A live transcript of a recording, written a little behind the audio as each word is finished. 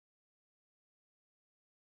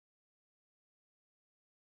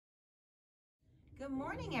Good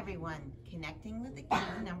morning, everyone. Connecting with the Q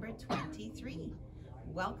number 23.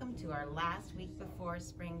 Welcome to our last week before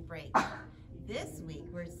spring break. This week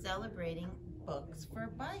we're celebrating books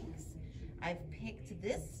for bikes. I've picked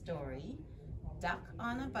this story, Duck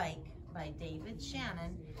on a Bike by David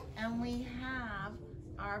Shannon, and we have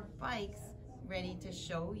our bikes ready to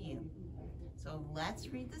show you. So let's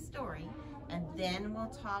read the story and then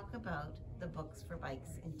we'll talk about the books for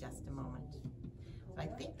bikes in just a moment. So I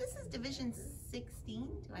think this is division 16.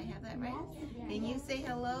 Do I have that right? Can you say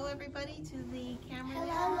hello, everybody, to the camera?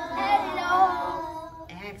 Hello.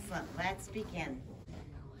 Excellent. Let's begin.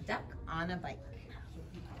 Duck on a Bike.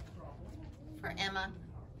 For Emma.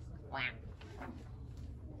 Wow.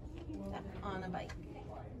 Duck on a Bike.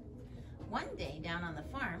 One day down on the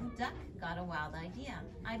farm, Duck got a wild idea.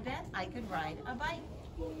 I bet I could ride a bike,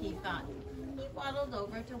 he thought. He waddled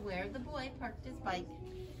over to where the boy parked his bike,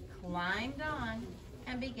 climbed on,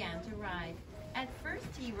 and began to ride. At first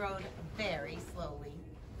he rode very slowly,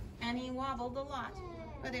 and he wobbled a lot,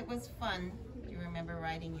 but it was fun. Do you remember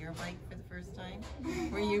riding your bike for the first time?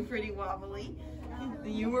 Were you pretty wobbly?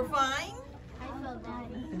 You were fine? I felt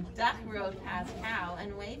daddy. Duck rode past Cow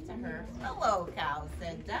and waved to her. Hello, Cow,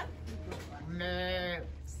 said Duck. Moo,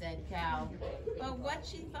 said Cow. But what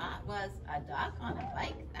she thought was, a duck on a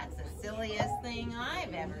bike? That's the silliest thing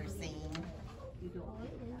I've ever seen.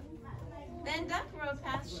 Then Duck rode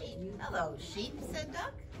past Sheep. Hello, Sheep, said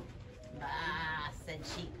Duck. Bah, said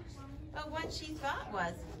Sheep. But what she thought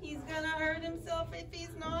was, he's gonna hurt himself if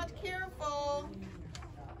he's not careful.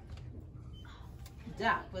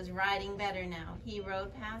 Duck was riding better now. He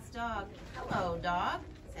rode past Dog. Hello, Dog,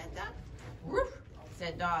 said Duck. Woof,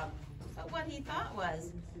 said Dog. But what he thought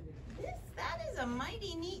was, that is a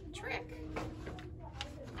mighty neat trick.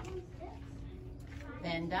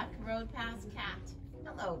 Then Duck rode past Cat.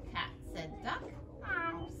 Hello, Cat, said Duck.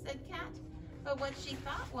 Meow, said Cat. But what she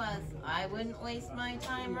thought was, I wouldn't waste my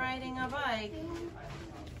time riding a bike.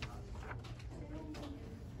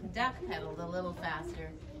 Duck pedaled a little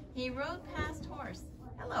faster. He rode past Horse.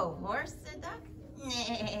 Hello, Horse, said Duck.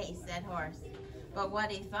 Nay, said Horse. But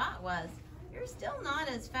what he thought was, you're still not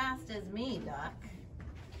as fast as me, Duck.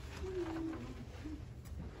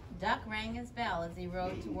 Duck rang his bell as he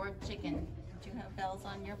rode toward Chicken. Do you have bells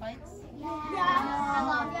on your bikes? Yeah.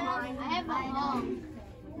 I have a home.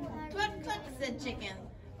 Cluck, cluck, said Chicken.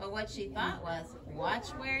 But what she thought was, watch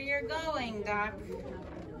where you're going, Duck.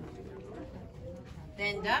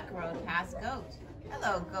 Then Duck rode past Goat.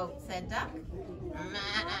 Hello, Goat, said Duck.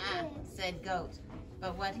 Mah, said Goat.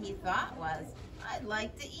 But what he thought was, I'd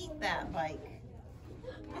like to eat that bike.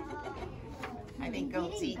 I think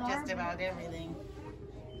goats eat just about everything.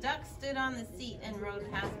 Duck stood on the seat and rode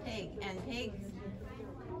past Pig, and Pigs.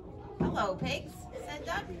 Hello, Pigs, said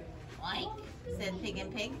Duck. Oink, said Pig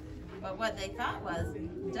and Pig. But what they thought was,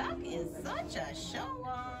 Duck is such a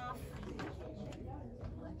show-off.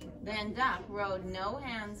 Then Duck rode no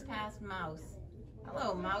hands past Mouse.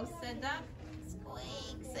 Hello, Mouse, said Duck.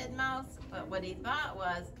 Squeak, said Mouse. But what he thought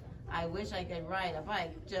was, I wish I could ride a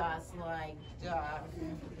bike just like Duck.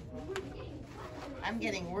 I'm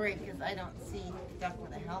getting worried because I don't see Duck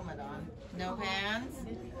with a helmet on. No hands,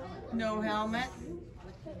 no helmet.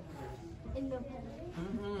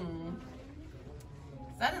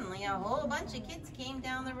 Suddenly, a whole bunch of kids came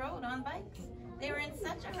down the road on bikes. They were in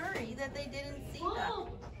such a hurry that they didn't see Duck.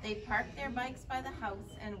 They parked their bikes by the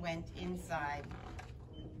house and went inside.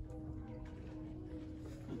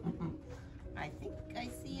 I think I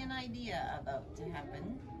see an idea about to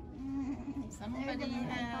happen. Somebody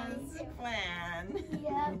has a plan.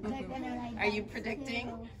 Yeah, they're gonna ride. Are you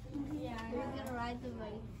predicting? Yeah, they're gonna ride the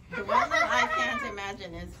bike. The one that I can't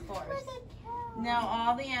imagine is Horse. Now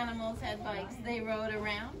all the animals had bikes. They rode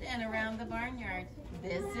around and around the barnyard.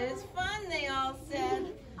 This is fun, they all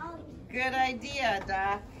said. Good idea,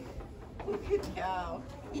 Duck. Good cow.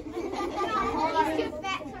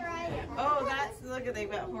 Oh, look at,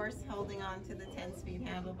 they've got Horse holding on to the 10-speed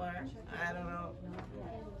handlebar. I don't know.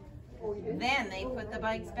 Then they put the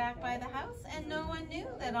bikes back by the house, and no one knew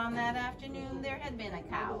that on that afternoon there had been a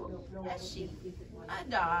cow, a sheep, a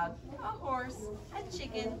dog, a horse, a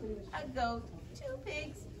chicken, a goat, 2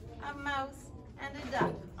 pigs, a mouse, and a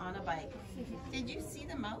duck on a bike. Did you see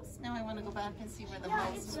the mouse? Now I want to go back and see where the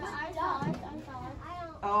mouse was.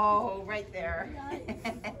 Oh, right there.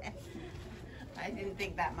 I didn't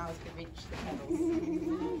think that mouse could reach the pedals.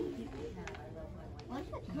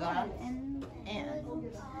 Duck and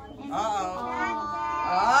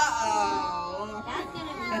That's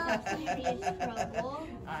gonna be serious trouble.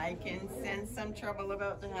 I can sense some trouble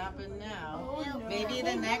about to happen now. Maybe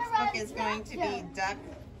the next book is going to be Duck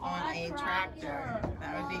on a tractor.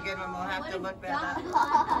 That would be a good one. We'll have to look that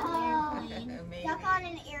up. Maybe. Duck on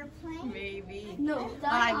an airplane? Maybe. No.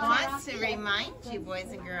 Well, I want to remind you,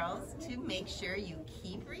 boys and girls, to make sure you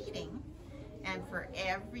keep reading. And for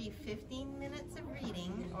every 15 minutes of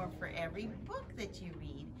reading, or for every book that you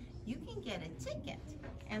read, you can get a ticket.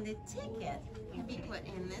 And the ticket can be put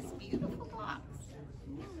in this beautiful box.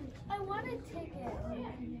 I want a ticket.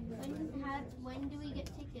 When do we get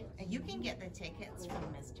tickets? You can get the tickets from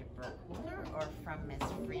Mr. Burkholder, or from Miss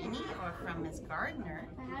Freeney, or from Miss Gardner.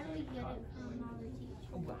 But how do we get it from our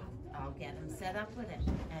teacher? Well, I'll get them set up with it.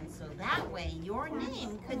 And so that way your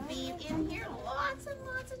name could be in here lots and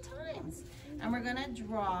lots of times. And we're gonna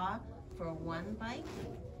draw for one bike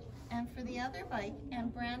and for the other bike,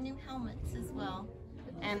 and brand new helmets as well.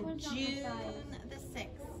 And June the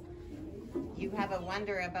 6th, you have a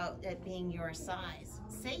wonder about it being your size.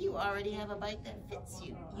 Say you already have a bike that fits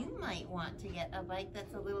you. You might want to get a bike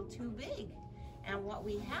that's a little too big. And what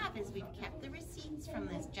we have is we've kept the receipts from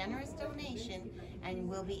this generous donation, and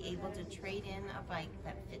we'll be able to trade in a bike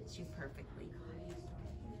that fits you perfectly.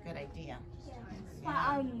 Good idea. But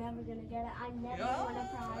I'm never gonna get it. I'm never gonna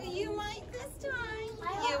prize. You might this time.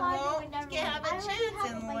 I You hope I won't have a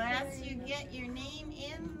chance unless you get your name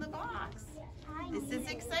in the box. This is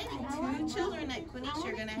exciting. 2 children at Quenisha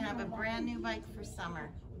are going to have a brand new bike for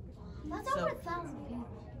summer. That's So, over 1,000 people.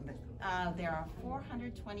 There are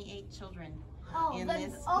 428 children in but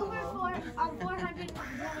this school. over 428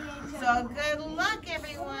 children. So good luck,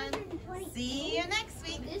 everyone. See you next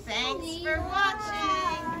week. Thanks for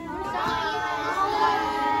watching. Bye.